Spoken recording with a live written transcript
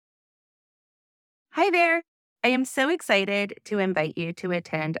Hi there. I am so excited to invite you to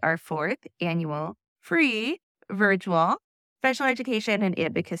attend our fourth annual free virtual Special Education and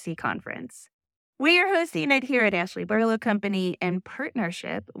Advocacy Conference. We are hosting it here at Ashley Barlow Company in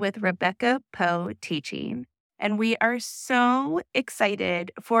partnership with Rebecca Poe Teaching. And we are so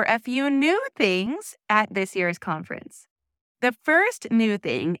excited for a few new things at this year's conference. The first new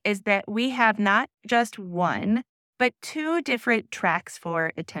thing is that we have not just one, but two different tracks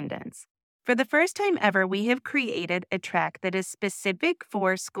for attendance. For the first time ever, we have created a track that is specific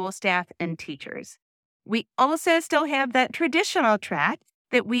for school staff and teachers. We also still have that traditional track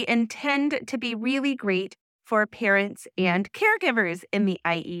that we intend to be really great for parents and caregivers in the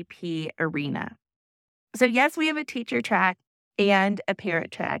IEP arena. So yes, we have a teacher track and a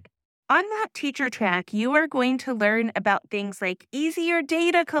parent track. On that teacher track, you are going to learn about things like easier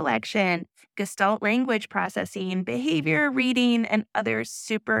data collection, Gestalt language processing, behavior reading, and other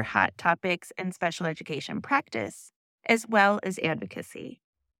super hot topics in special education practice, as well as advocacy.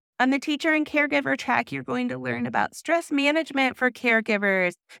 On the teacher and caregiver track, you're going to learn about stress management for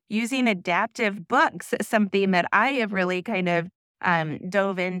caregivers, using adaptive books, something that I have really kind of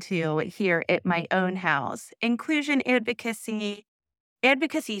dove into here at my own house, inclusion advocacy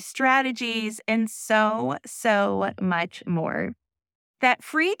strategies, and so much more. That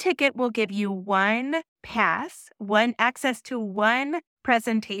free ticket will give you one access to one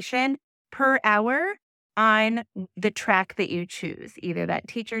presentation per hour on the track that you choose, either that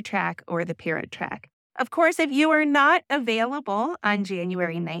teacher track or the parent track. Of course, if you are not available on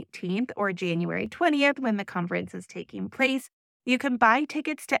January 19th or January 20th when the conference is taking place, you can buy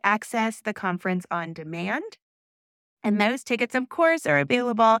tickets to access the conference on demand. And those tickets, of course, are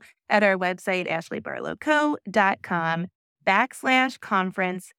available at our website,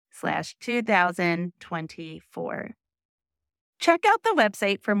 ashleybarlowco.com/conference/2024. Check out the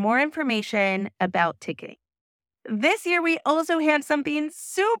website for more information about ticketing. This year, we also have something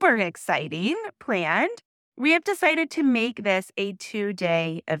super exciting planned. We have decided to make this a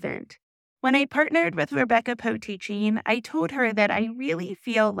 2-day event. When I partnered with Rebecca Poe Teaching, I told her that I really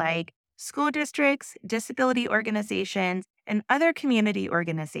feel like school districts, disability organizations, and other community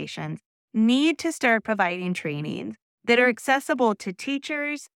organizations need to start providing trainings that are accessible to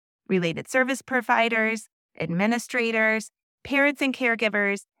teachers, related service providers, administrators, parents and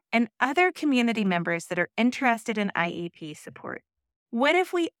caregivers, and other community members that are interested in IEP support. What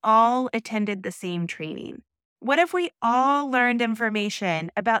if we all attended the same training? What if we all learned information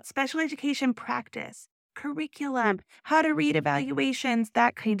about special education practice, curriculum, how to read evaluations,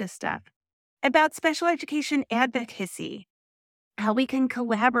 that kind of stuff? About special education advocacy, how we can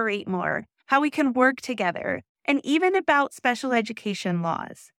collaborate more, how we can work together, and even about special education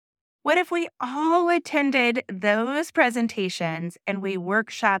laws. What if we all attended those presentations and we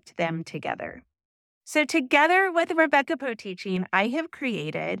workshopped them together? So together with Rebecca Poe Teaching, I have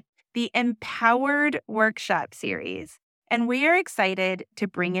created the Empowered Workshop Series, and we are excited to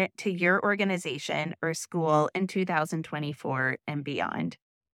bring it to your organization or school in 2024 and beyond.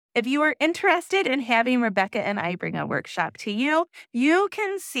 If you are interested in having Rebecca and I bring a workshop to you, you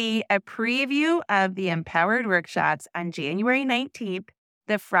can see a preview of the Empowered Workshops on January 19th,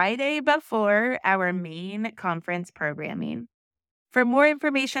 the Friday before our main conference programming. For more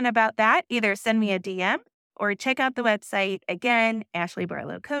information about that, either send me a DM or check out the website, again,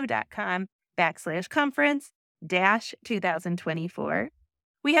 ashleybarlowco.com/conference-2024.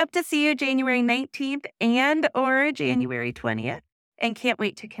 We hope to see you January 19th and or January 20th, and can't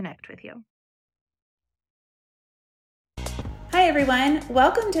wait to connect with you. Hi, everyone.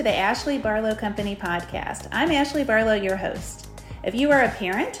 Welcome to the Ashley Barlow Company podcast. I'm Ashley Barlow, your host. If you are a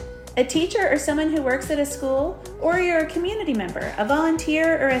parent, a teacher, or someone who works at a school, or you're a community member, a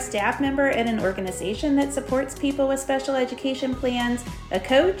volunteer, or a staff member at an organization that supports people with special education plans, a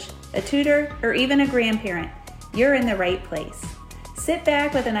coach, a tutor, or even a grandparent, you're in the right place. Sit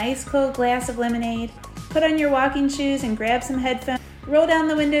back with an ice cold glass of lemonade, put on your walking shoes and grab some headphones, roll down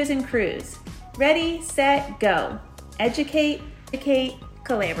the windows and cruise. Ready, set, go. Educate,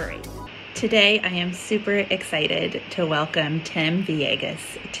 collaborate. Today, I am super excited to welcome Tim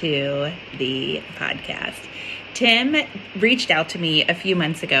Villegas to the podcast. Tim reached out to me a few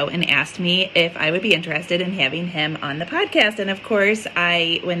months ago and asked me if I would be interested in having him on the podcast. And of course,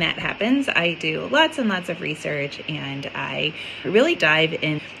 when that happens, I do lots and lots of research and I really dive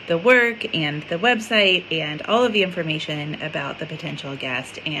in the work and the website and all of the information about the potential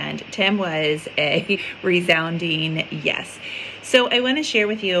guest. And Tim was a resounding yes. So I want to share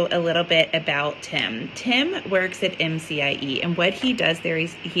with you a little bit about Tim. Tim works at MCIE, and what he does there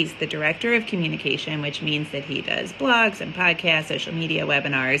is he's the director of communication, which means that he He does blogs and podcasts, social media,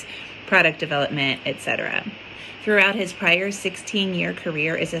 webinars, product development, etc. Throughout his prior 16-year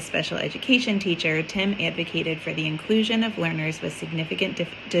career as a special education teacher, Tim advocated for the inclusion of learners with significant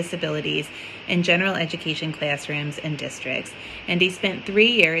disabilities in general education classrooms and districts, and he spent 3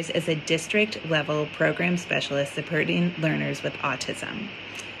 years as a district-level program specialist supporting learners with autism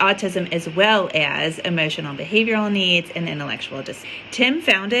as well as emotional behavioral needs and intellectual disabilities. Tim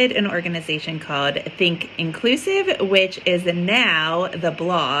founded an organization called Think Inclusive, which is now the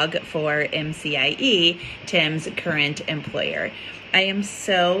blog for MCIE, Tim's current employer. I am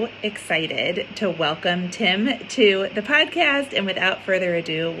so excited to welcome Tim to the podcast, and without further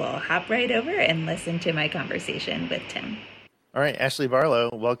ado, we'll hop right over and listen to my conversation with Tim. All right, Ashley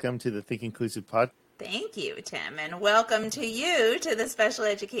Barlow, welcome to the Think Inclusive podcast. Thank you, Tim, and welcome to you to the Special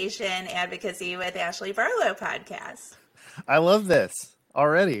Education Advocacy with Ashley Barlow podcast. I love this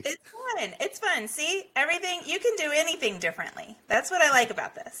already. It's fun. It's fun. See, everything, you can do anything differently. That's what I like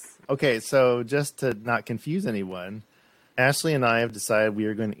about this. Okay, so just to not confuse anyone, Ashley and I have decided we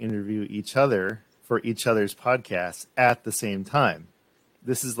are going to interview each other for each other's podcasts at the same time.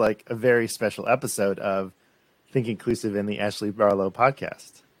 This is like a very special episode of Think Inclusive and the Ashley Barlow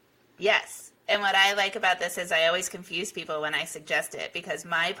podcast. Yes. And what I like about this is I always confuse people when I suggest it, because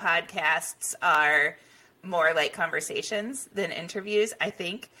my podcasts are more like conversations than interviews, I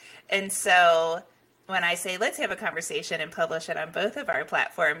think. And so when I say, let's have a conversation and publish it on both of our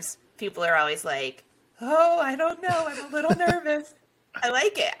platforms, people are always like, oh, I don't know. I'm a little nervous. I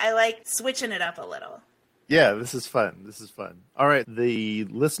like it. I like switching it up a little. Yeah, this is fun. This is fun. All right. The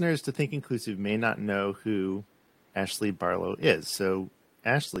listeners to Think Inclusive may not know who Ashley Barlow is. So,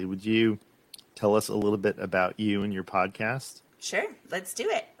 Ashley, would you tell us a little bit about you and your podcast? Sure. Let's do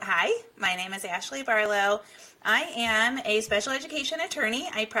it. Hi, my name is Ashley Barlow. I am a special education attorney.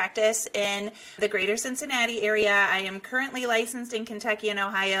 I practice in the greater Cincinnati area. I am currently licensed in Kentucky and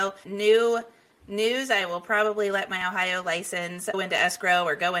Ohio. New news, I will probably let my Ohio license go into escrow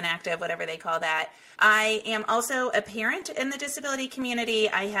or go inactive, whatever they call that. I am also a parent in the disability community.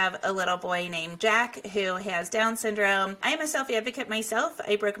 I have a little boy named Jack who has Down syndrome. I am a self-advocate myself.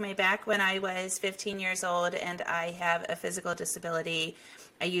 I broke my back when I was 15 years old, and I have a physical disability.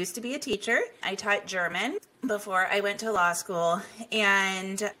 I used to be a teacher. I taught German before I went to law school.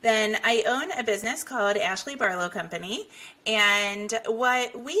 And then I own a business called Ashley Barlow Company. And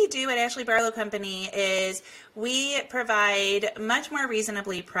what we do at Ashley Barlow Company is we provide much more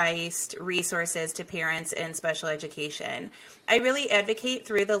reasonably priced resources to parents in special education. I really advocate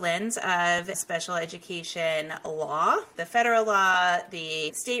through the lens of special education law, the federal law,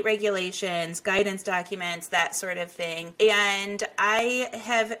 the state regulations, guidance documents, that sort of thing. And I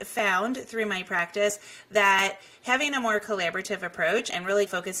have found through my practice that having a more collaborative approach and really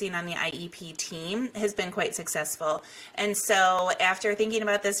focusing on the IEP team has been quite successful. And so after thinking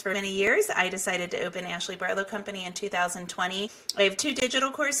about this for many years, I decided to open Ashley Barlow Company in 2020. I have 2 digital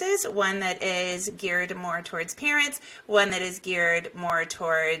courses, one that is geared more towards parents, one that is geared more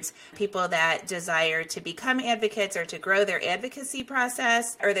towards people that desire to become advocates or to grow their advocacy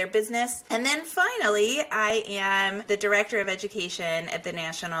process or their business. And then finally, I am the Director of Education at the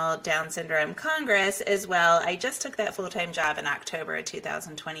National Down Syndrome Congress as well. I just took that full-time job in October of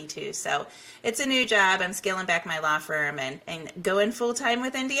 2022. So it's a new job. I'm scaling back my law firm and going full-time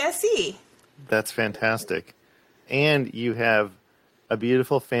with NDSC. That's fantastic. And you have a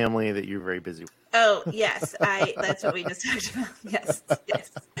beautiful family that you're very busy with. Oh, yes. That's what we just talked about. Yes.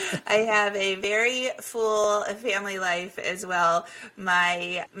 I have a very full family life as well.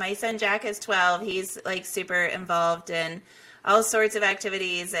 My son Jack is 12. He's like super involved in all sorts of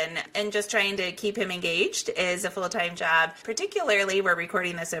activities, and just trying to keep him engaged is a full-time job. Particularly, we're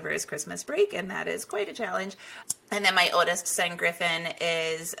recording this over his Christmas break, and that is quite a challenge. And then my oldest son, Griffin,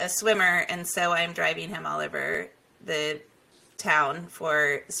 is a swimmer, and so I'm driving him all over the town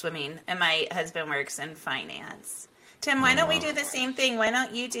for swimming, and my husband works in finance. Tim, why don't we do the same thing? Why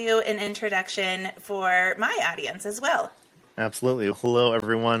don't you do an introduction for my audience as well? Absolutely. Hello,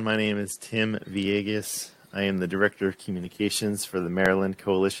 everyone. My name is Tim Villegas. I am the Director of Communications for the Maryland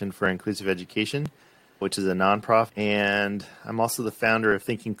Coalition for Inclusive Education, which is a nonprofit, and I'm also the founder of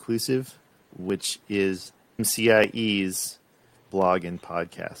Think Inclusive, which is MCIE's blog and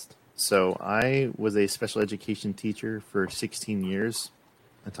podcast. So I was a special education teacher for 16 years.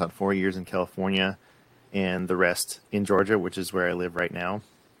 I taught 4 years in California and the rest in Georgia, which is where I live right now.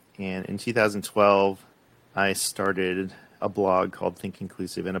 And in 2012, I started a blog called Think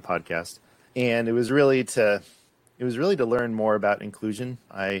Inclusive and a podcast. And it was really to learn more about inclusion.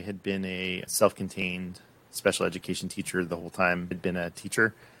 I had been a self-contained special education teacher the whole time. I'd been a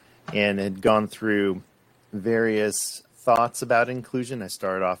teacher and had gone through various thoughts about inclusion. I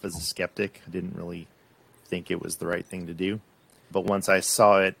started off as a skeptic. I didn't really think it was the right thing to do. But once I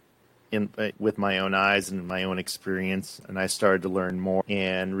saw it with my own eyes and my own experience, and I started to learn more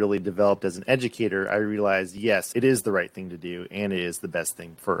and really developed as an educator, I realized, yes, it is the right thing to do, and it is the best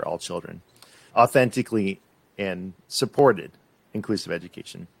thing for all children. Authentically and supported inclusive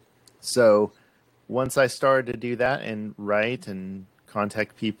education. So once I started to do that and write and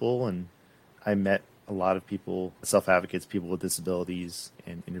contact people, and I met a lot of people, self-advocates, people with disabilities,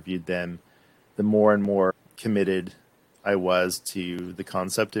 and interviewed them, the more and more committed I was to the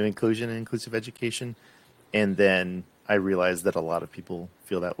concept of inclusion and inclusive education. And then I realized that a lot of people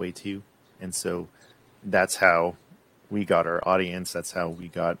feel that way too. And so that's how we got our audience. That's how we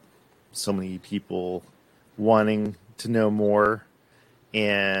got so many people wanting to know more.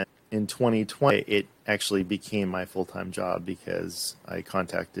 And in 2020, it actually became my full-time job because I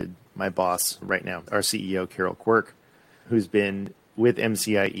contacted my boss right now, our CEO, Carol Quirk, who's been with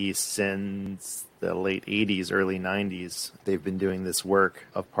MCIE since the late 80s, early 90s. They've been doing this work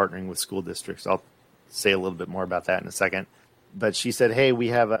of partnering with school districts. I'll say a little bit more about that in a second. But she said, hey, we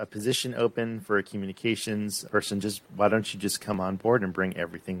have a position open for a communications person. Why don't you just come on board and bring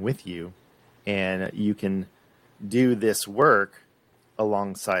everything with you? And you can do this work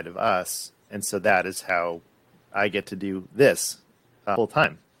alongside of us. And so that is how I get to do this full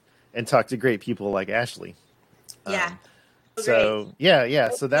time and talk to great people like Ashley. Yeah. So, yeah.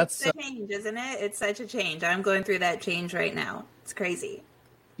 So that's a change, isn't it? It's such a change. I'm going through that change right now. It's crazy.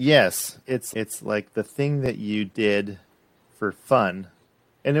 Yes. It's like the thing that you did for fun.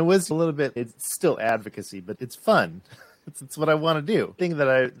 And it was a little bit, it's still advocacy, but it's fun. It's what I want to do. Thing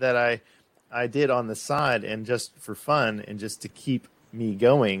that I did on the side and just for fun and just to keep me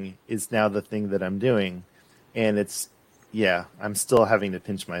going is now the thing that I'm doing. And I'm still having to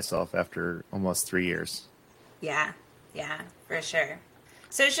pinch myself after almost 3 years. Yeah, for sure.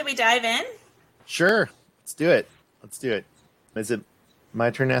 So should we dive in? Sure. Let's do it. Is it my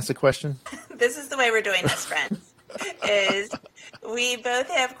turn to ask a question? This is the way we're doing this, friends. Is we both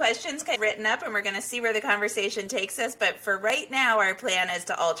have questions written up and we're going to see where the conversation takes us. But for right now, our plan is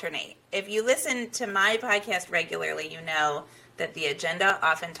to alternate. If you listen to my podcast regularly, you know that the agenda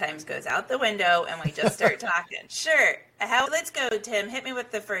oftentimes goes out the window and we just start talking. Sure. Let's go, Tim. Hit me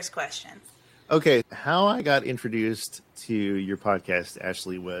with the first question. Okay. How I got introduced to your podcast,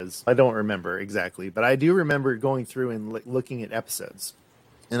 Ashley, was, I don't remember exactly, but I do remember going through and looking at episodes.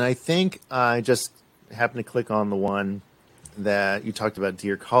 And I think I just happened to click on the one that you talked about,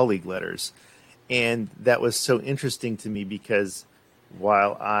 Dear Colleague letters. And that was so interesting to me because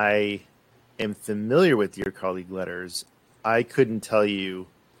while I am familiar with Dear Colleague letters, I couldn't tell you,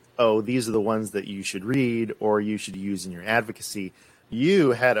 oh, these are the ones that you should read or you should use in your advocacy.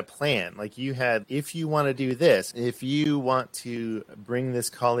 You had a plan. Like you had, if you want to do this, if you want to bring this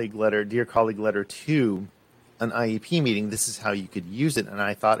Dear Colleague letter to an IEP meeting, this is how you could use it. And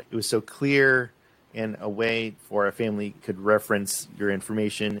I thought it was so clear and a way for a family could reference your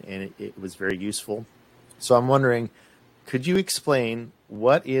information, and it was very useful. So I'm wondering, could you explain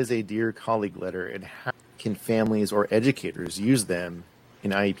what is a Dear Colleague letter and how can families or educators use them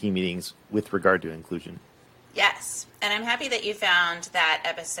in IEP meetings with regard to inclusion? Yes, and I'm happy that you found that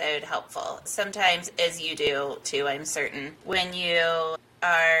episode helpful. Sometimes, as you do too, I'm certain, when you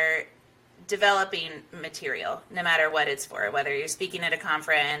are developing material, no matter what it's for, whether you're speaking at a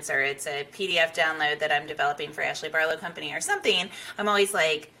conference or it's a PDF download that I'm developing for Ashley Barlow Company or something, I'm always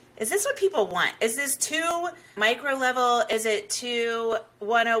like, is this what people want? Is this too micro level? Is it too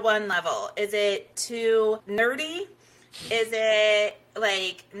 101 level? Is it too nerdy? Is it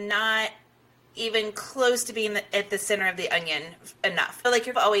not even close to being at the center of the onion enough? Like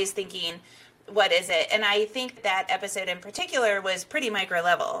you're always thinking, what is it? And I think that episode in particular was pretty micro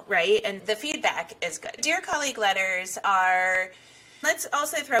level, right? And the feedback is good. Dear Colleague letters are, let's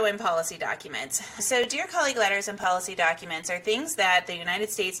also throw in policy documents. So Dear Colleague letters and policy documents are things that the United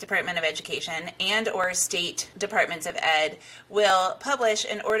States Department of Education and or state departments of ed will publish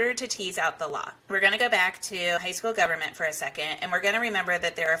in order to tease out the law. We're going to go back to high school government for a second, and we're going to remember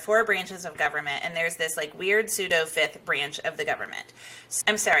that there are 4 branches of government, and there's this weird pseudo 5th branch of the government.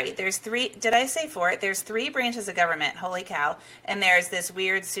 I'm sorry, there's 3, did I say 4? There's 3 branches of government, holy cow, and there's this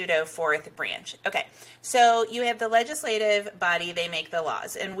weird pseudo 4th branch. Okay, so you have the legislative body, they make the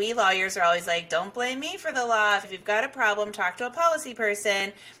laws. And we lawyers are always like, don't blame me for the law. If you've got a problem, talk to a policy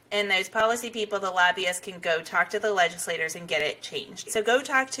person. And those policy people, the lobbyists, can go talk to the legislators and get it changed. So go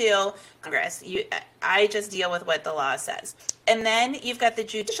talk to Congress. I just deal with what the law says. And then you've got the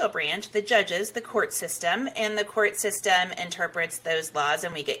judicial branch, the judges, the court system, and the court system interprets those laws,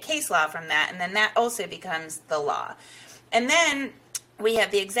 and we get case law from that. And then that also becomes the law. And then we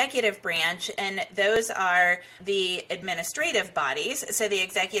have the executive branch, and those are the administrative bodies. So the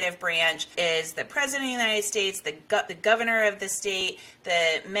executive branch is the president of the United States, the governor of the state,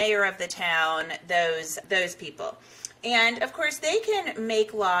 the mayor of the town, those people. And of course, they can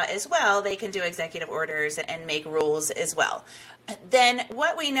make law as well. They can do executive orders and make rules as well. Then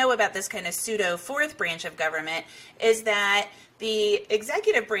what we know about this kind of pseudo fourth branch of government is that the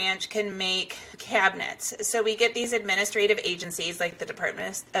executive branch can make cabinets. So we get these administrative agencies like the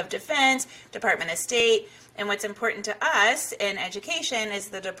Department of Defense, Department of State, and what's important to us in education is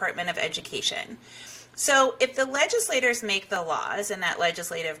the Department of Education. So if the legislators make the laws in that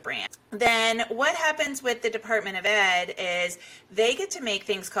legislative branch, then what happens with the Department of Ed is they get to make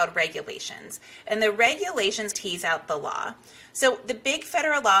things called regulations. And the regulations tease out the law. So the big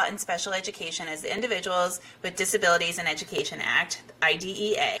federal law in special education is the Individuals with Disabilities in Education Act,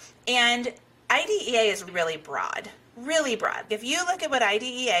 IDEA. And IDEA is really broad. Really broad. If you look at what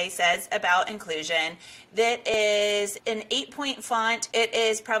IDEA says about inclusion, that is an 8-point font. It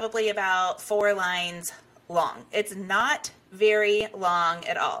is probably about 4 lines long. It's not very long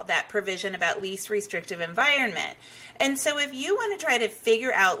at all, that provision about least restrictive environment. And so if you want to try to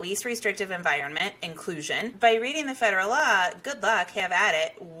figure out least restrictive environment, inclusion, by reading the federal law, good luck, have at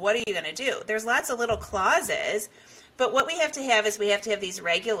it. What are you going to do? There's lots of little clauses, but what we have to have is we have to have these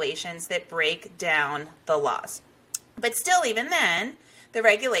regulations that break down the laws. But still, even then, the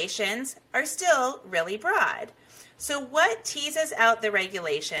regulations are still really broad. So what teases out the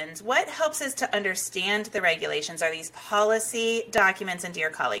regulations, what helps us to understand the regulations are these policy documents and dear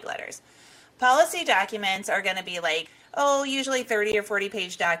colleague letters. Policy documents are going to be like, usually 30 or 40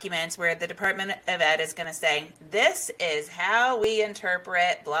 page documents where the Department of Ed is going to say, this is how we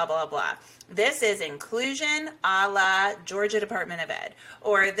interpret blah, blah, blah. This is inclusion a la Georgia Department of Ed.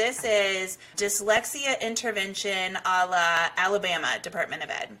 Or this is dyslexia intervention a la Alabama Department of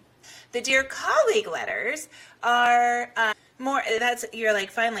Ed. The dear colleague letters are more, you're like,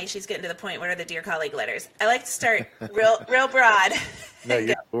 finally, she's getting to the point. What are the dear colleague letters? I like to start real broad.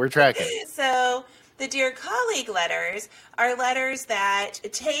 No, we're tracking. So the dear colleague letters are letters that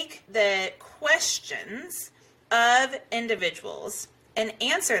take the questions of individuals and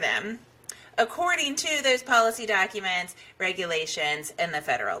answer them according to those policy documents, regulations, and the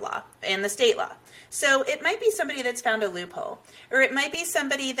federal law and the state law. So it might be somebody that's found a loophole, or it might be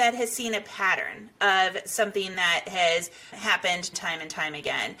somebody that has seen a pattern of something that has happened time and time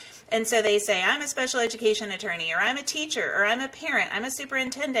again. And so they say, I'm a special education attorney, or I'm a teacher, or I'm a parent, I'm a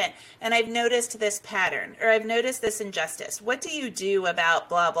superintendent, and I've noticed this pattern, or I've noticed this injustice. What do you do about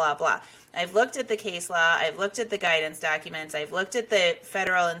blah, blah, blah? I've looked at the case law, I've looked at the guidance documents, I've looked at the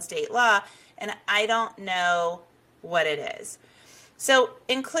federal and state law, and I don't know what it is. So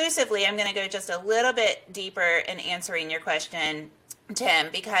inclusively, I'm going to go just a little bit deeper in answering your question, Tim,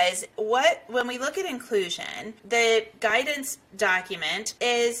 because when we look at inclusion, the guidance document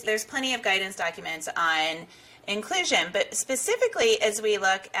there's plenty of guidance documents on inclusion, but specifically as we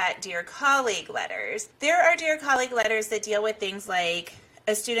look at dear colleague letters, there are dear colleague letters that deal with things like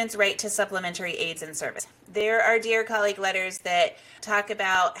a student's right to supplementary aids and service. There are dear colleague letters that talk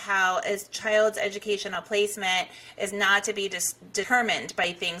about how a child's educational placement is not to be determined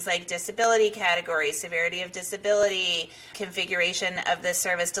by things like disability category, severity of disability, configuration of the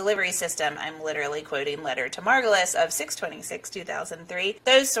service delivery system. I'm literally quoting letter to Margulis of 6/26/2003,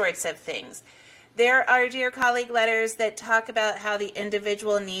 those sorts of things. There are dear colleague letters that talk about how the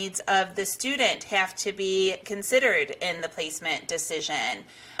individual needs of the student have to be considered in the placement decision.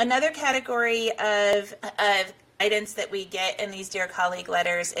 Another category of guidance that we get in these dear colleague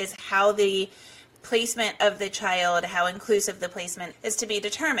letters is how the placement of the child, how inclusive the placement is to be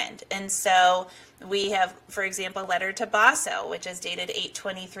determined. And so we have, for example, a letter to Basso, which is dated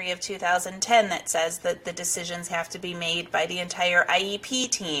 8/23 of 2010, that says that the decisions have to be made by the entire IEP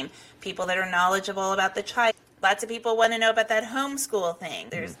team, people that are knowledgeable about the child. Lots of people want to know about that homeschool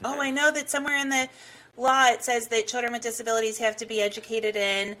thing. I know that somewhere in the law it says that children with disabilities have to be educated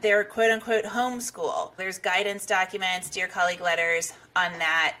in their quote-unquote homeschool. There's guidance documents, dear colleague letters on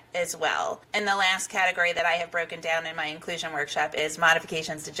that as well. And the last category that I have broken down in my inclusion workshop is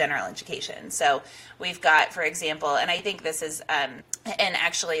modifications to general education. So we've got, for example, and I think this is, and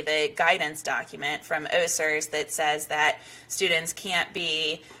actually the guidance document from OSERS that says that students can't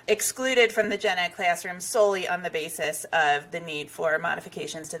be excluded from the gen ed classroom solely on the basis of the need for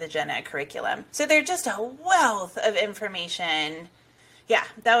modifications to the gen ed curriculum. So they're just a wealth of information. Yeah,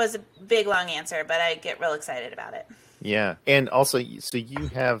 that was a big, long answer, but I get real excited about it. Yeah. And also, so you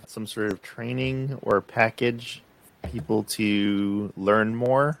have some sort of training or package people to learn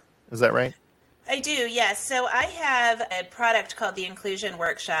more. Is that right? I do, yes. So I have a product called the Inclusion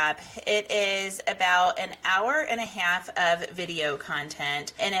Workshop. It is about an hour and a half of video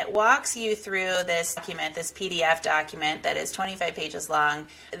content, and it walks you through this document, this PDF document that is 25 pages long,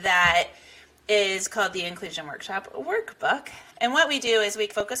 that is called the Inclusion Workshop Workbook. And what we do is we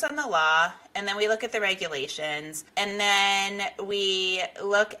focus on the law, and then we look at the regulations, and then we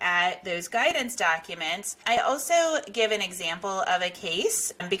look at those guidance documents. I also give an example of a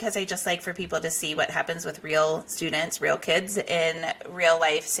case because I just like for people to see what happens with real students, real kids in real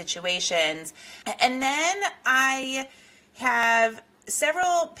life situations. And then I have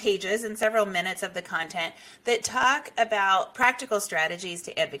several pages and several minutes of the content that talk about practical strategies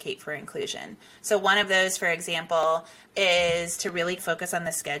to advocate for inclusion. So one of those, for example, is to really focus on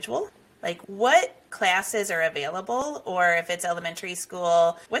the schedule. Like, what classes are available, or if it's elementary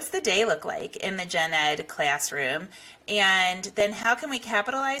school, what's the day look like in the gen ed classroom? And then how can we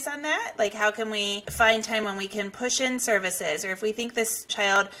capitalize on that? Like, how can we find time when we can push in services, or if we think this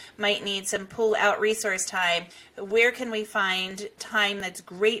child might need some pull out resource time, where can we find time that's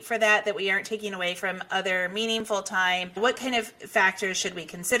great for that, that we aren't taking away from other meaningful time? What kind of factors should we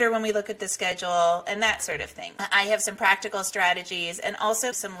consider when we look at the schedule, and that sort of thing? I have some practical strategies and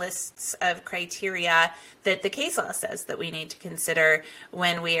also some lists of criteria that the case law says that we need to consider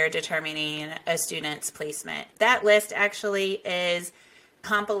when we are determining a student's placement. That list actually is a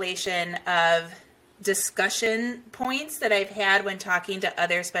compilation of discussion points that I've had when talking to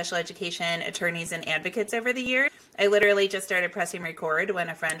other special education attorneys and advocates over the years. I literally just started pressing record when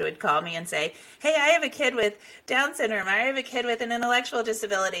a friend would call me and say, hey, I have a kid with Down syndrome, or I have a kid with an intellectual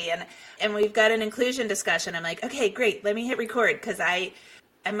disability, and we've got an inclusion discussion. I'm like, okay, great, let me hit record, because I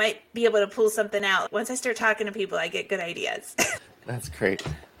might be able to pull something out. Once I start talking to people, I get good ideas. That's great.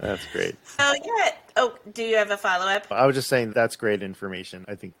 That's great. So, yeah. Oh, do you have a follow-up? I was just saying that's great information.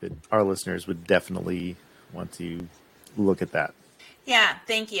 I think that our listeners would definitely want to look at that. Yeah,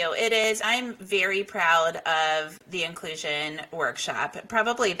 thank you. It is. I'm very proud of the inclusion workshop.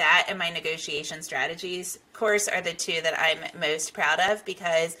 Probably that and my negotiation strategies course are the two that I'm most proud of,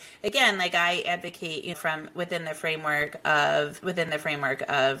 because again, like, I advocate from within the framework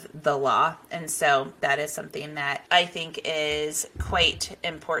of the law. And so that is something that I think is quite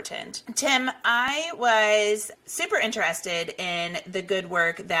important. Tim, I was super interested in the good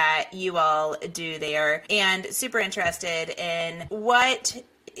work that you all do there, and super interested in what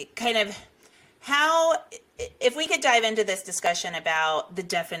kind of how, if we could dive into this discussion about the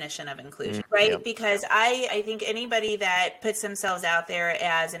definition of inclusion, right? Yep. Because I think anybody that puts themselves out there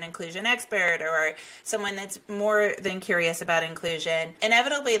as an inclusion expert or someone that's more than curious about inclusion,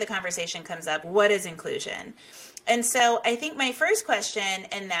 inevitably the conversation comes up, what is inclusion? And so I think my first question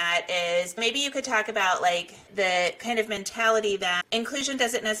in that is, maybe you could talk about like the kind of mentality that inclusion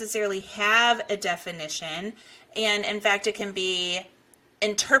doesn't necessarily have a definition, and in fact it can be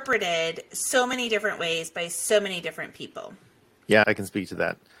interpreted so many different ways by so many different people. Yeah, I can speak to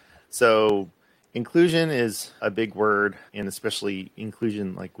that. So inclusion is a big word, and especially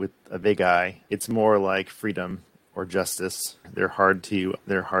inclusion like with a big I. It's more like freedom or justice. They're hard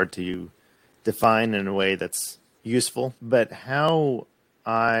to define in a way that's useful. But how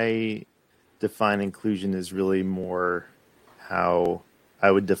I define inclusion is really more how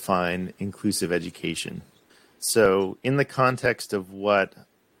I would define inclusive education. So in the context of what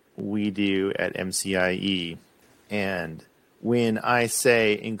we do at MCIE, and when I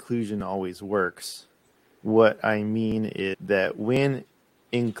say inclusion always works, what I mean is that when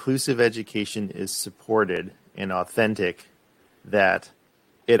inclusive education is supported and authentic, that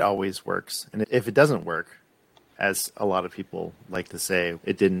it always works. And if it doesn't work, as a lot of people like to say,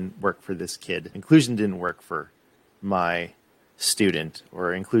 it didn't work for this kid, inclusion didn't work for my student,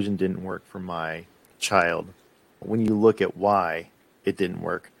 or inclusion didn't work for my child. When you look at why it didn't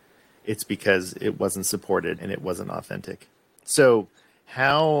work, it's because it wasn't supported and it wasn't authentic. So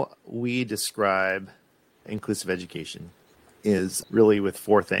how we describe inclusive education is really with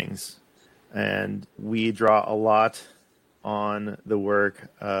four things. And we draw a lot on the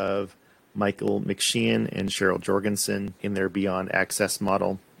work of Michael McSheehan and Cheryl Jorgensen in their Beyond Access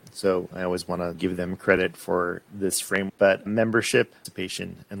model. So I always want to give them credit for this frame, but membership,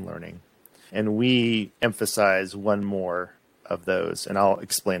 participation, and learning. And we emphasize one more of those, and I'll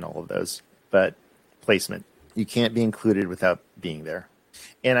explain all of those, but placement. You can't be included without being there.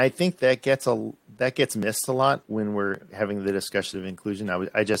 And I think that gets missed a lot when we're having the discussion of inclusion.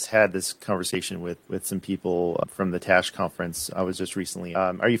 I just had this conversation with some people from the TASH conference. I was just recently.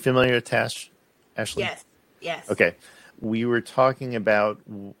 Are you familiar with TASH, Ashley? Yes. Okay. We were talking about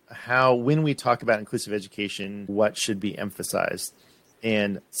how, when we talk about inclusive education, what should be emphasized.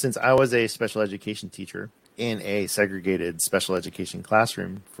 And since I was a special education teacher in a segregated special education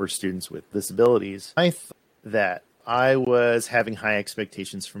classroom for students with disabilities, I thought that I was having high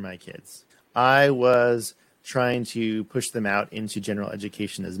expectations for my kids. I was trying to push them out into general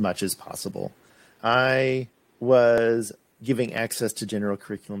education as much as possible. I was giving access to general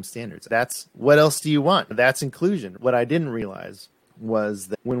curriculum standards. That's what else do you want? That's inclusion. What I didn't realize was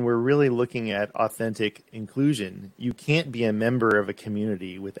that when we're really looking at authentic inclusion, you can't be a member of a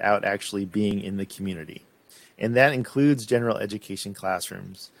community without actually being in the community. And that includes general education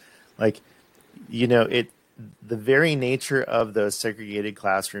classrooms. Like, the very nature of those segregated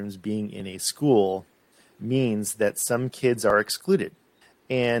classrooms being in a school means that some kids are excluded.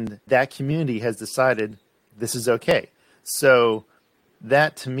 And that community has decided this is okay. So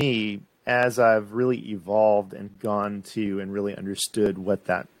that, to me, as I've really evolved and gone to and really understood what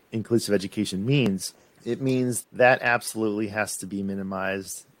that inclusive education means, it means that absolutely has to be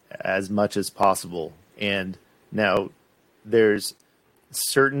minimized as much as possible. And now there's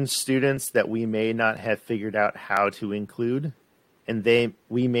certain students that we may not have figured out how to include, and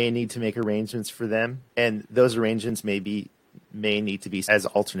we may need to make arrangements for them. And those arrangements may need to be as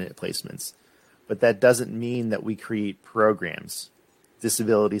alternate placements. But that doesn't mean that we create programs,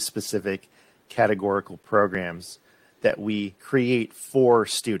 disability-specific categorical programs that we create for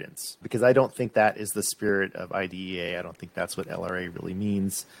students, because I don't think that is the spirit of IDEA. I don't think that's what LRA really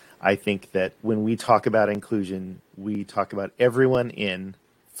means. I think that when we talk about inclusion, we talk about everyone in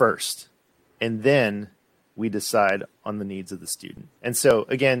first, and then we decide on the needs of the student. And so,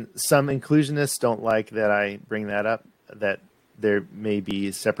 again, some inclusionists don't like that I bring that up, that there may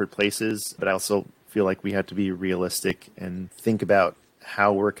be separate places, but I also feel like we have to be realistic and think about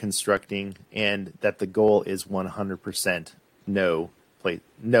how we're constructing, and that the goal is 100% no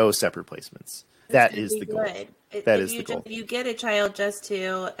separate placements. That is the goal. That is the goal. If you get a child just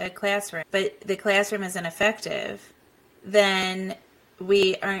to a classroom, but the classroom isn't effective, then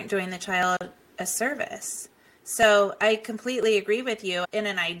we aren't doing the child a service. So I completely agree with you. In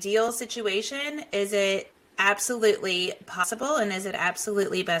an ideal situation, is it absolutely possible, and is it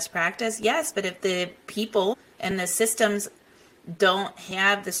absolutely best practice? Yes, but if the people and the systems don't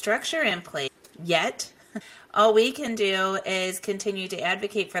have the structure in place yet, all we can do is continue to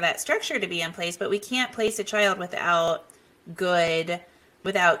advocate for that structure to be in place, but we can't place a child without good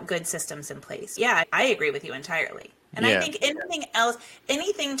systems in place. Yeah, I agree with you entirely. And I think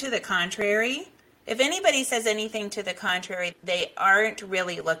anything to the contrary, if anybody says anything to the contrary, they aren't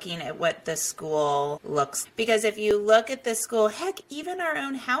really looking at what the school looks. Because if you look at the school, heck, even our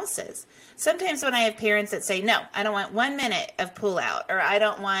own houses. Sometimes when I have parents that say, no, I don't want 1 minute of pull out, or I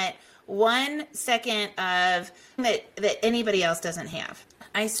don't want 1 second of that anybody else doesn't have,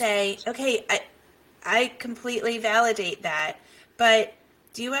 I say, okay, I completely validate that. But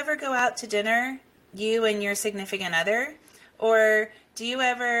do you ever go out to dinner, you and your significant other? Or do you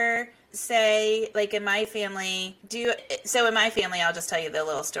ever say, like in my family, I'll just tell you the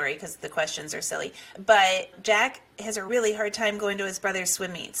little story because the questions are silly. But Jack has a really hard time going to his brother's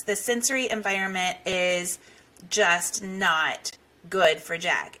swim meets. The sensory environment is just not good for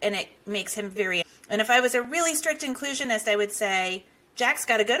Jack, and it makes him and if I was a really strict inclusionist, I would say, Jack's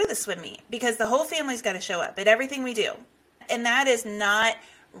got to go to the swim meet because the whole family's got to show up at everything we do. And that is not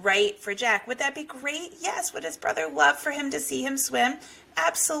right for Jack. Would that be great? Yes. Would his brother love for him to see him swim?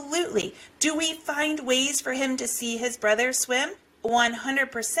 Absolutely. Do we find ways for him to see his brother swim?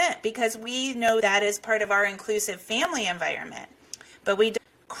 100%, because we know that is part of our inclusive family environment. But we don't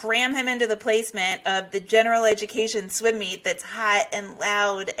cram him into the placement of the general education swim meet that's hot and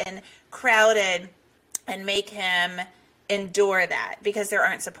loud and crowded and make him endure that because there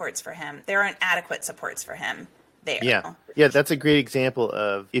aren't supports for him. There aren't adequate supports for him there. Yeah, that's a great example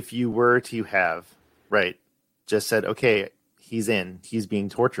of if you were to have, just said, okay, he's being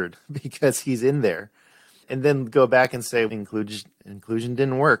tortured because he's in there. And then go back and say inclusion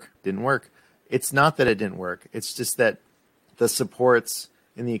didn't work. It's not that it didn't work. It's just that the supports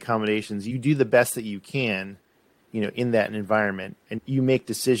and the accommodations, you do the best that you can, in that environment, and you make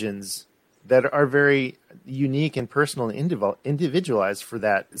decisions that are very unique and personal and individualized for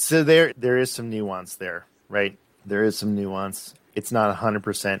that. So there is some nuance there, right? There is some nuance. It's not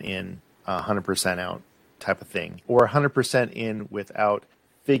 100% in, 100% out type of thing, or 100% in without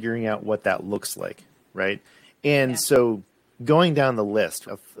figuring out what that looks like, right? And so going down the list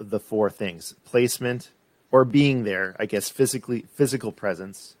of the four things, placement or being there, I guess physical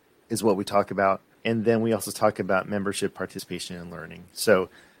presence is what we talk about. And then we also talk about membership, participation, and learning. So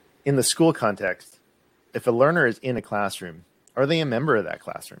in the school context, if a learner is in a classroom, are they a member of that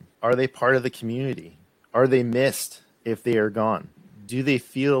classroom? Are they part of the community? Are they missed if they are gone? Do they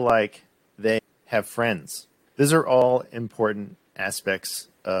feel like they have friends? These are all important aspects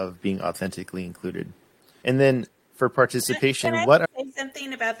of being authentically included. And then for participation, Can I say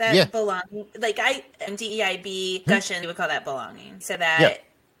something about that belonging? Like in DEIB discussion, we would call that belonging. So that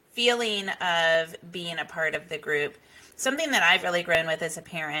feeling of being a part of the group. Something that I've really grown with as a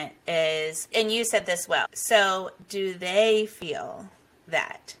parent is, and you said this well, so do they feel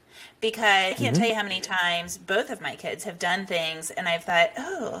that? Because I can't tell you how many times both of my kids have done things and I've thought,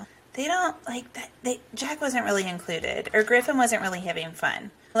 oh, they don't like that. Jack wasn't really included, or Griffin wasn't really having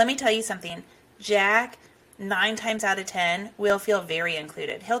fun. Let me tell you something. Jack, 9 times out of 10, will feel very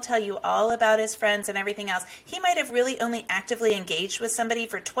included. He'll tell you all about his friends and everything else. He might have really only actively engaged with somebody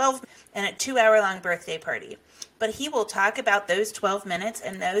for 12 and a 2-hour-long birthday party. But he will talk about those 12 minutes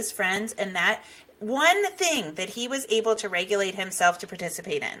and those friends and that one thing that he was able to regulate himself to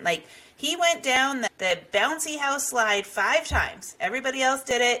participate in. Like, he went down the bouncy house slide 5 times. Everybody else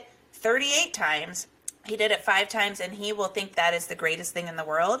did it 38 times. He did it 5 times, and he will think that is the greatest thing in the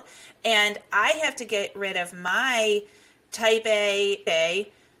world. And I have to get rid of my type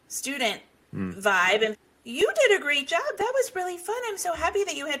A student vibe. And you did a great job. That was really fun. I'm so happy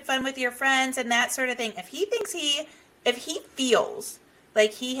that you had fun with your friends and that sort of thing. If he feels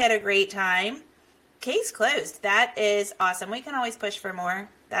like he had a great time, case closed. That is awesome. We can always push for more.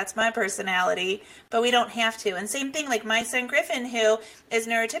 That's my personality, but we don't have to. And same thing, like my son Griffin, who is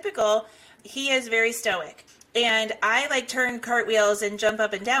neurotypical, he is very stoic. And I turn cartwheels and jump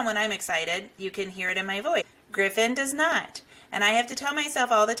up and down when I'm excited. You can hear it in my voice. Griffin does not. And I have to tell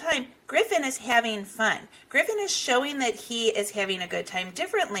myself all the time, Griffin is having fun. Griffin is showing that he is having a good time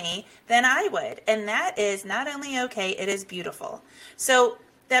differently than I would. And that is not only okay, it is beautiful. So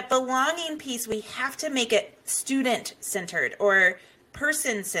that belonging piece, we have to make it student-centered or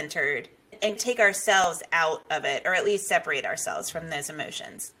person-centered and take ourselves out of it, or at least separate ourselves from those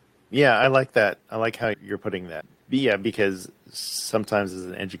emotions. Yeah, I like that. I like how you're putting that. Yeah, because sometimes as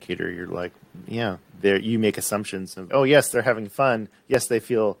an educator, you're like, you make assumptions of, oh, yes, they're having fun. Yes, they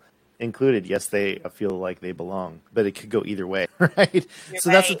feel included. Yes, they feel like they belong. But it could go either way, right? You're so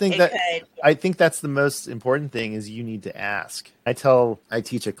right. That's the thing I think that's the most important thing is you need to ask. I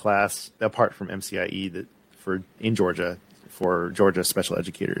teach a class apart from MCIE in Georgia for Georgia special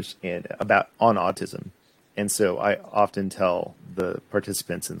educators and on autism. And so I often tell the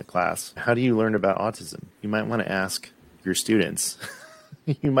participants in the class, how do you learn about autism? You might want to ask your students.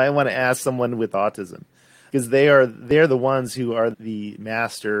 You might want to ask someone with autism, because they're the ones who are the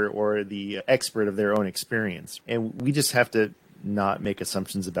master or the expert of their own experience. And we just have to not make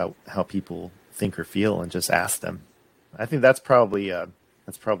assumptions about how people think or feel and just ask them. I think that's probably a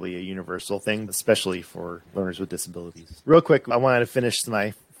universal thing, especially for learners with disabilities. Real quick, I wanted to finish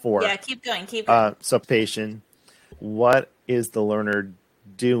my 4. Yeah, keep going. Participation. What is the learner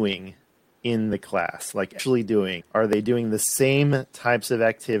doing in the class? Like actually doing? Are they doing the same types of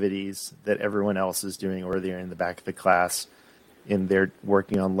activities that everyone else is doing, or they're in the back of the class and they're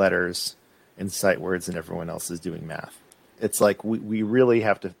working on letters and sight words and everyone else is doing math? It's like we really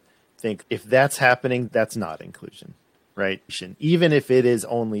have to think, if that's happening, that's not inclusion, right? Even if it is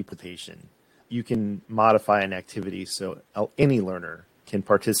only participation, you can modify an activity so any learner can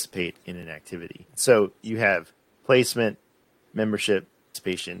participate in an activity. So you have placement, membership,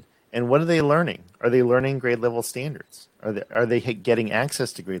 participation, and what are they learning? Are they learning grade level standards? Are they getting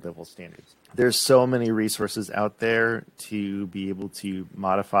access to grade level standards? There's so many resources out there to be able to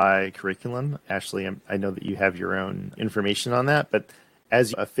modify curriculum. Ashley, I know that you have your own information on that, but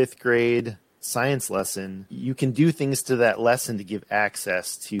as a 5th grade science lesson, you can do things to that lesson to give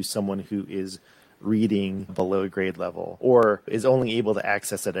access to someone who is reading below grade level or is only able to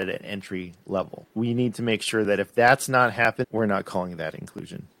access it at an entry level. We need to make sure that if that's not happening, we're not calling that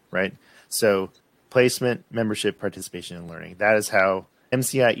inclusion, right? So placement, membership, participation, and learning. That is how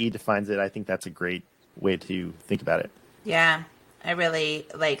MCIE defines it. I think that's a great way to think about it. Yeah, I really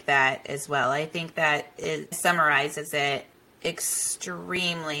like that as well. I think that it summarizes it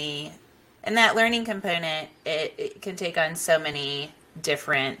extremely. And that learning component, it can take on so many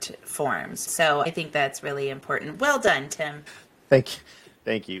different forms. So I think that's really important. Well done, Tim. Thank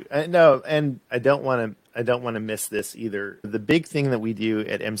you. No, and I don't want to miss this either. The big thing that we do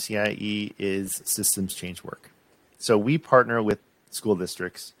at MCIE is systems change work. So we partner with school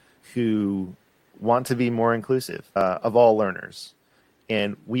districts who want to be more inclusive of all learners,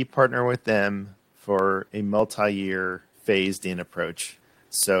 and we partner with them for a multi-year phased-in approach.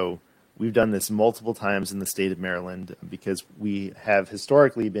 So we've done this multiple times in the state of Maryland because we have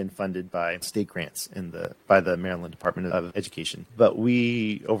historically been funded by state grants by the Maryland Department of Education. But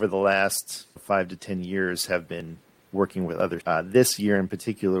we, over the last 5 to 10 years, have been working with others. This year in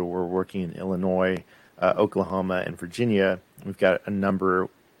particular, we're working in Illinois, Oklahoma, and Virginia. We've got a number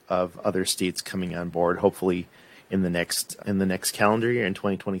of other states coming on board, hopefully in the next calendar year in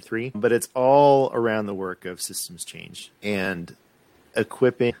 2023. But it's all around the work of systems change and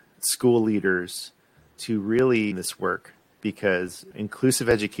equipping school leaders to really this work, because inclusive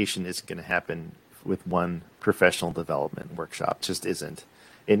education isn't going to happen with one professional development workshop. It just isn't.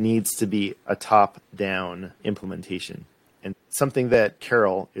 It needs to be a top-down implementation. And something that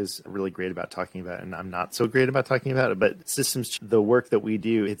Carol is really great about talking about, and I'm not so great about talking about it, but systems, the work that we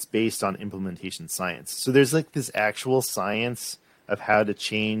do, it's based on implementation science. So there's like this actual science of how to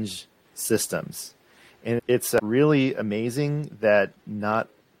change systems. And it's really amazing that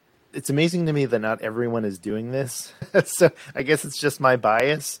it's amazing to me that not everyone is doing this. So I guess it's just my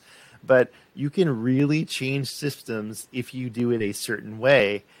bias, but you can really change systems if you do it a certain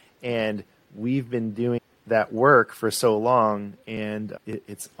way. And we've been doing that work for so long. And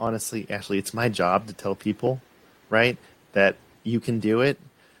it's honestly, Ashley, it's my job to tell people, right, that you can do it.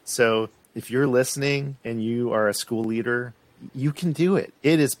 So if you're listening and you are a school leader, you can do it.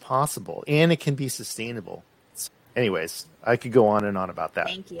 It is possible, and it can be sustainable. Anyways, I could go on and on about that.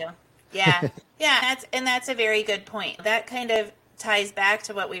 Thank you. Yeah. Yeah. That's a very good point. That kind of ties back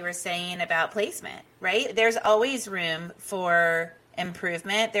to what we were saying about placement, right? There's always room for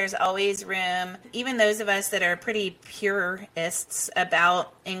improvement. There's always room, even those of us that are pretty purists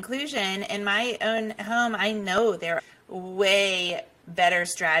about inclusion. In my own home, I know there are way better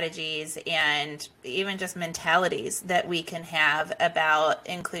strategies and even just mentalities that we can have about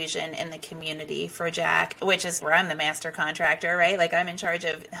inclusion in the community for Jack, which is where I'm the master contractor, right? Like I'm in charge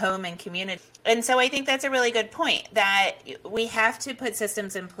of home and community. And so I think that's a really good point, that we have to put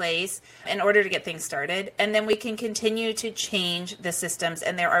systems in place in order to get things started. And then we can continue to change the systems.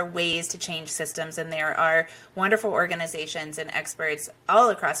 And there are ways to change systems. And there are wonderful organizations and experts all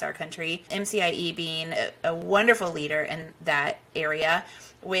across our country, MCIE being a wonderful leader in that area,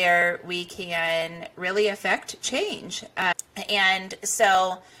 where we can really affect change. And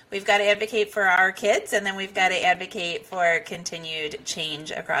so we've got to advocate for our kids, and then we've got to advocate for continued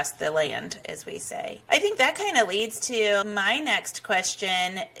change across the land, as we say. I think that kind of leads to my next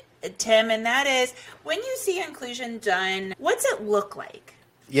question, Tim, and that is, when you see inclusion done, what's it look like?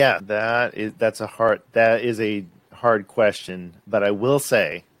 Yeah, that is a hard question, but I will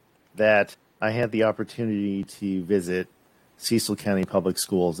say that I had the opportunity to visit Cecil County Public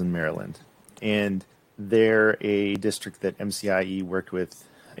Schools in Maryland, and they're a district that MCIE worked with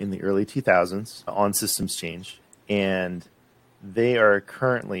in the early 2000s on systems change, and they are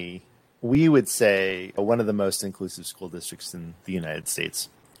currently, we would say, one of the most inclusive school districts in the United States.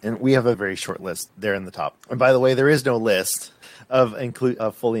 And we have a very short list there in the top. And by the way, there is no list of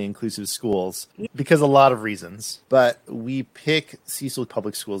fully inclusive schools because of a lot of reasons. But we pick Cecil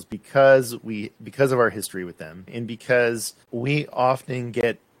Public Schools because of our history with them, and because we often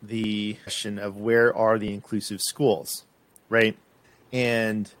get the question of where are the inclusive schools, right?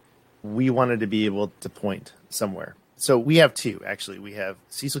 And we wanted to be able to point somewhere. So we have two, actually. We have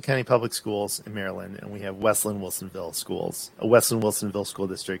Cecil County Public Schools in Maryland, and we have Westland-Wilsonville Schools, a Westland-Wilsonville school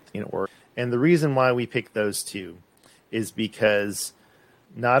district in Oregon. And the reason why we picked those two is because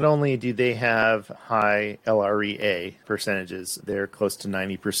not only do they have high LREA percentages, they're close to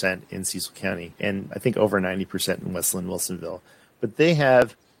 90% in Cecil County, and I think over 90% in Westland-Wilsonville, but they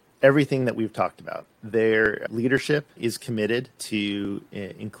have everything that we've talked about. Their leadership is committed to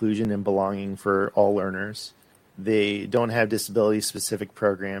inclusion and belonging for all learners. They don't have disability-specific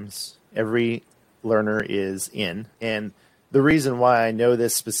programs. Every learner is in. And the reason why I know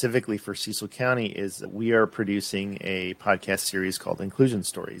this specifically for Cecil County is that we are producing a podcast series called Inclusion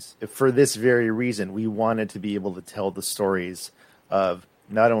Stories. For this very reason, we wanted to be able to tell the stories of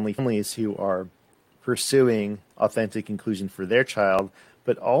not only families who are pursuing authentic inclusion for their child,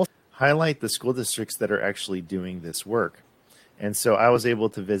 but also highlight the school districts that are actually doing this work. And so I was able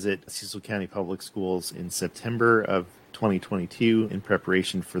to visit Cecil County Public Schools in September of 2022 in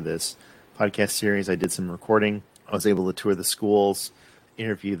preparation for this podcast series. I did some recording I was able to tour the schools,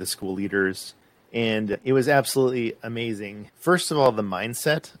 interview the school leaders, and it was absolutely amazing. First of all, the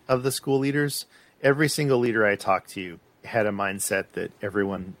mindset of the school leaders. Every single leader I talked to had a mindset that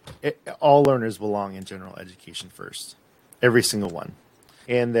all learners belong in general education first. Every single one.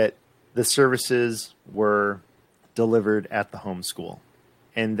 And that the services were delivered at the home school.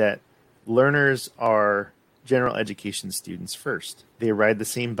 And that learners are general education students first. They ride the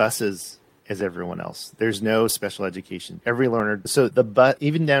same buses as everyone else. There's no special education. Every learner, so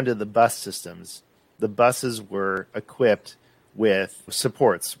even down to the bus systems, the buses were equipped with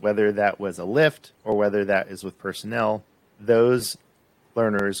supports, whether that was a lift or whether that is with personnel. Those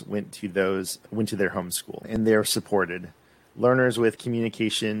learners went to their home school and they're supported. Learners with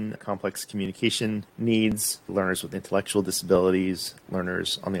complex communication needs, learners with intellectual disabilities,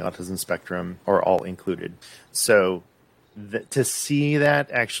 learners on the autism spectrum are all included. So to see that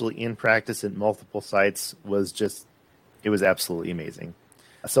actually in practice at multiple sites it was absolutely amazing.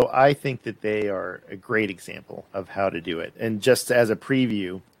 So I think that they are a great example of how to do it. And just as a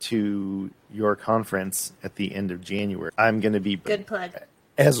preview to your conference at the end of January, I'm going to be good plug.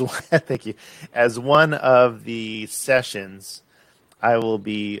 Thank you. As one of the sessions, I will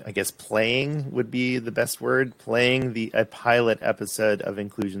be, I guess, playing would be the best word, playing a pilot episode of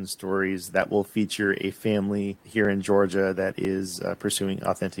Inclusion Stories that will feature a family here in Georgia that is pursuing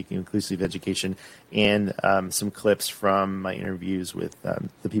authentic and inclusive education, and some clips from my interviews with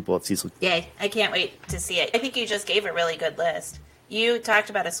the people at Cecil. Yay, I can't wait to see it. I think you just gave a really good list. You talked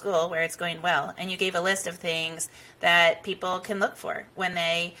about a school where it's going well, and you gave a list of things that people can look for when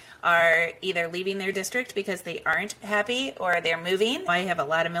they are either leaving their district because they aren't happy or they're moving. I have a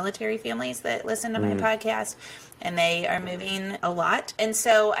lot of military families that listen to my podcast, and they are moving a lot. And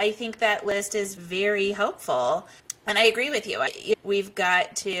so I think that list is very helpful. And I agree with you. We've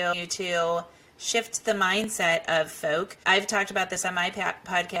got to shift the mindset of folk. I've talked about this on my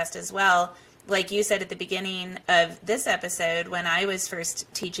podcast as well. Like you said at the beginning of this episode, when I was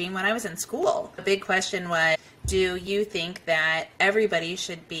first teaching, when I was in school, the big question was, do you think that everybody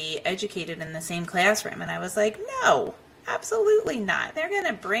should be educated in the same classroom? And I was like, no, absolutely not. They're going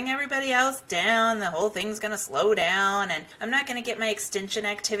to bring everybody else down. The whole thing's going to slow down. And I'm not going to get my extension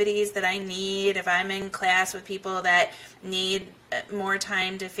activities that I need if I'm in class with people that need more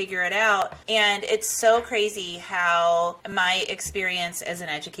time to figure it out. And it's so crazy how my experience as an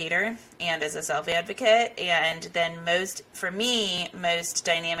educator and as a self-advocate, and then most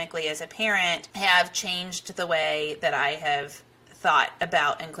dynamically as a parent, have changed the way that I have thought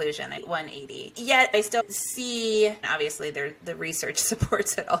about inclusion at 180. Yet I still see, obviously the research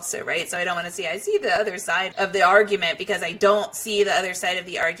supports it also, right? So I see the other side of the argument because I don't see the other side of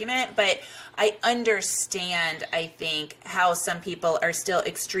the argument, but I understand, I think, how some people are still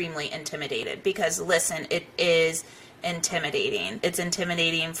extremely intimidated because, listen, it is intimidating. It's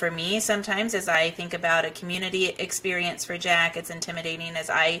intimidating for me sometimes as I think about a community experience for Jack. It's intimidating as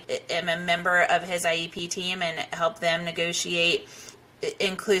I am a member of his IEP team and help them negotiate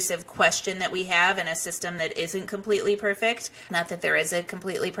inclusive question that we have in a system that isn't completely perfect. Not that there is a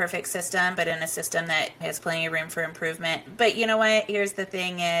completely perfect system, but in a system that has plenty of room for improvement. But you know what? Here's the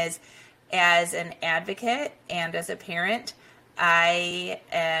thing is, as an advocate and as a parent, I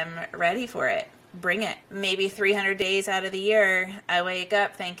am ready for it. Bring it. Maybe 300 days out of the year, I wake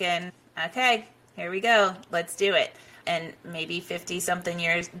up thinking, okay, here we go. Let's do it. And maybe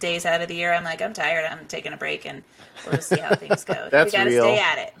 50-something days out of the year, I'm like, I'm tired. I'm taking a break, and we'll just see how things go. That's we got to real. stay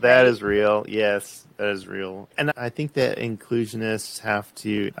at it. That right? is real. Yes, that is real. And I think that inclusionists have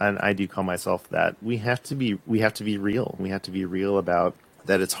to, and I do call myself that, we have to be real. We have to be real about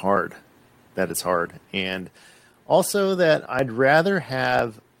that it's hard. And also that I'd rather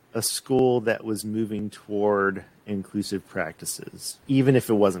have a school that was moving toward inclusive practices, even if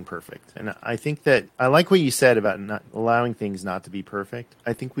it wasn't perfect. And I think that I like what you said about not allowing things not to be perfect.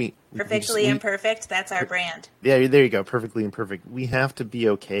 I think perfectly imperfect. That's our brand. Yeah, there you go. Perfectly imperfect. We have to be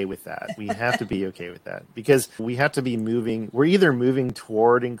okay with that. Because we have to be we're either moving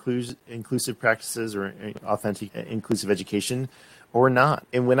toward inclusive practices or authentic inclusive education or not.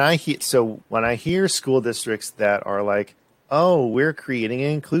 And when I hear school districts that are like, oh, we're creating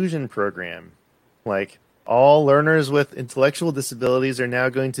an inclusion program, like all learners with intellectual disabilities are now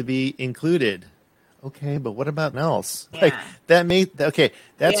going to be included. Okay, but what about else? Yeah.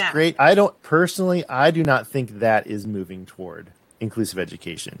 That's great. I do not think that is moving toward inclusive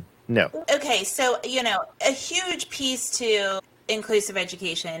education. No. Okay, so, a huge piece to inclusive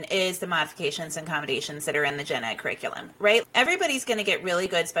education is the modifications and accommodations that are in the gen ed curriculum, right? Everybody's going to get really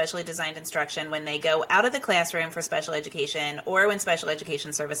good specially designed instruction when they go out of the classroom for special education or when special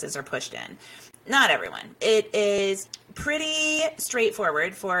education services are pushed in. not everyone. It is pretty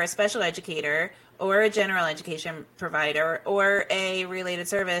straightforward for a special educator or a general education provider or a related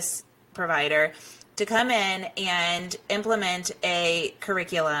service provider to come in and implement a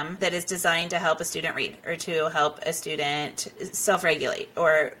curriculum that is designed to help a student read or to help a student self-regulate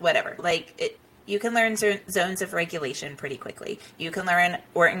or whatever. You can learn zones of regulation pretty quickly. You can learn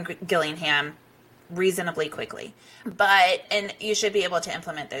Orton-Gillingham reasonably quickly, and you should be able to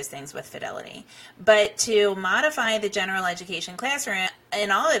implement those things with fidelity. But to modify the general education classroom in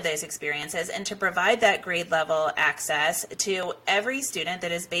all of those experiences and to provide that grade level access to every student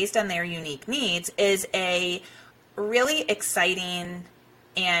that is based on their unique needs is a really exciting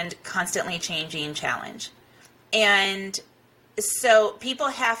and constantly changing challenge. And so people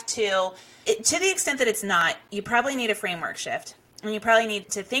have to the extent that it's not, you probably need a framework shift. And you probably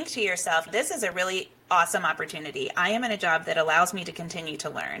need to think to yourself, this is a really awesome opportunity. I am in a job that allows me to continue to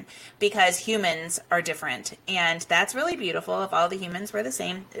learn because humans are different. And that's really beautiful. If all the humans were the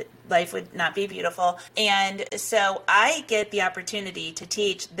same, life would not be beautiful. And so I get the opportunity to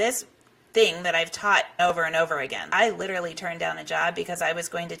teach this thing that I've taught over and over again. I literally turned down a job because I was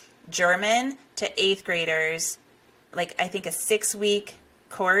going to German to 8th graders, I think a 6-week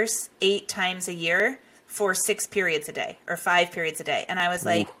course 8 times a year for 6 periods a day or 5 periods a day. And I was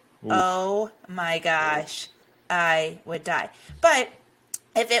like, oh my gosh, I would die. But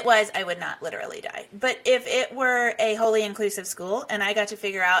if it was, I would not literally die. But if it were a wholly inclusive school and I got to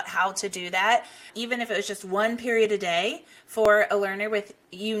figure out how to do that, even if it was just 1 period a day for a learner with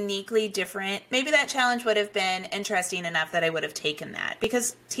uniquely different, maybe that challenge would have been interesting enough that I would have taken that.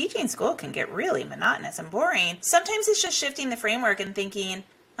 Because teaching school can get really monotonous and boring. Sometimes it's just shifting the framework and thinking,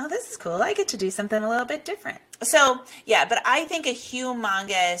 oh, this is cool. I get to do something a little bit different. So, yeah, but I think a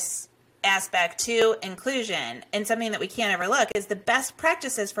humongous aspect to inclusion and something that we can't overlook is the best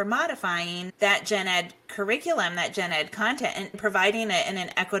practices for modifying that gen ed curriculum, that gen ed content, and providing it in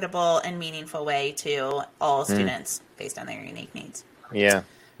an equitable and meaningful way to all students based on their unique needs. Yeah.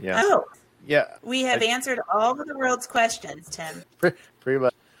 Oh, yeah. We have answered all of the world's questions, Tim. Pretty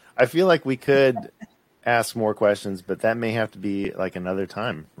much. I feel like we could ask more questions, but that may have to be another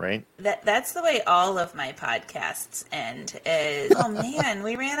time, right? That's the way all of my podcasts end is, oh man,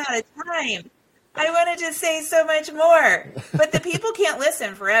 we ran out of time. I wanted to say so much more, but the people can't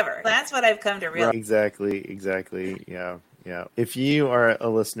listen forever. That's what I've come to realize. Exactly. Yeah. If you are a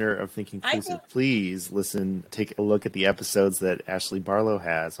listener of Think Inclusive, please take a look at the episodes that Ashley Barlow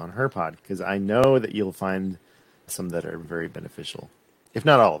has on her pod, because I know that you'll find some that are very beneficial, if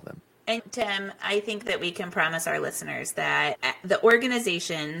not all of them. And Tim, I think that we can promise our listeners that the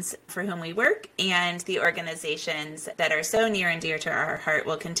organizations for whom we work and the organizations that are so near and dear to our heart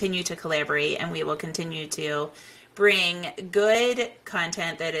will continue to collaborate, and we will continue to bring good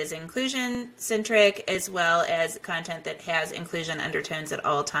content that is inclusion-centric as well as content that has inclusion undertones at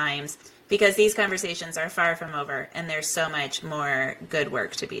all times, because these conversations are far from over and there's so much more good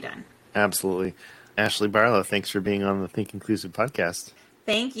work to be done. Absolutely. Ashley Barlow, thanks for being on the Think Inclusive podcast.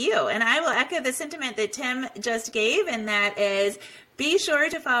 Thank you. And I will echo the sentiment that Tim just gave, and that is be sure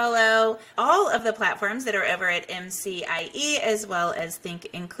to follow all of the platforms that are over at MCIE as well as Think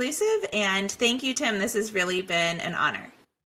Inclusive. And thank you, Tim. This has really been an honor.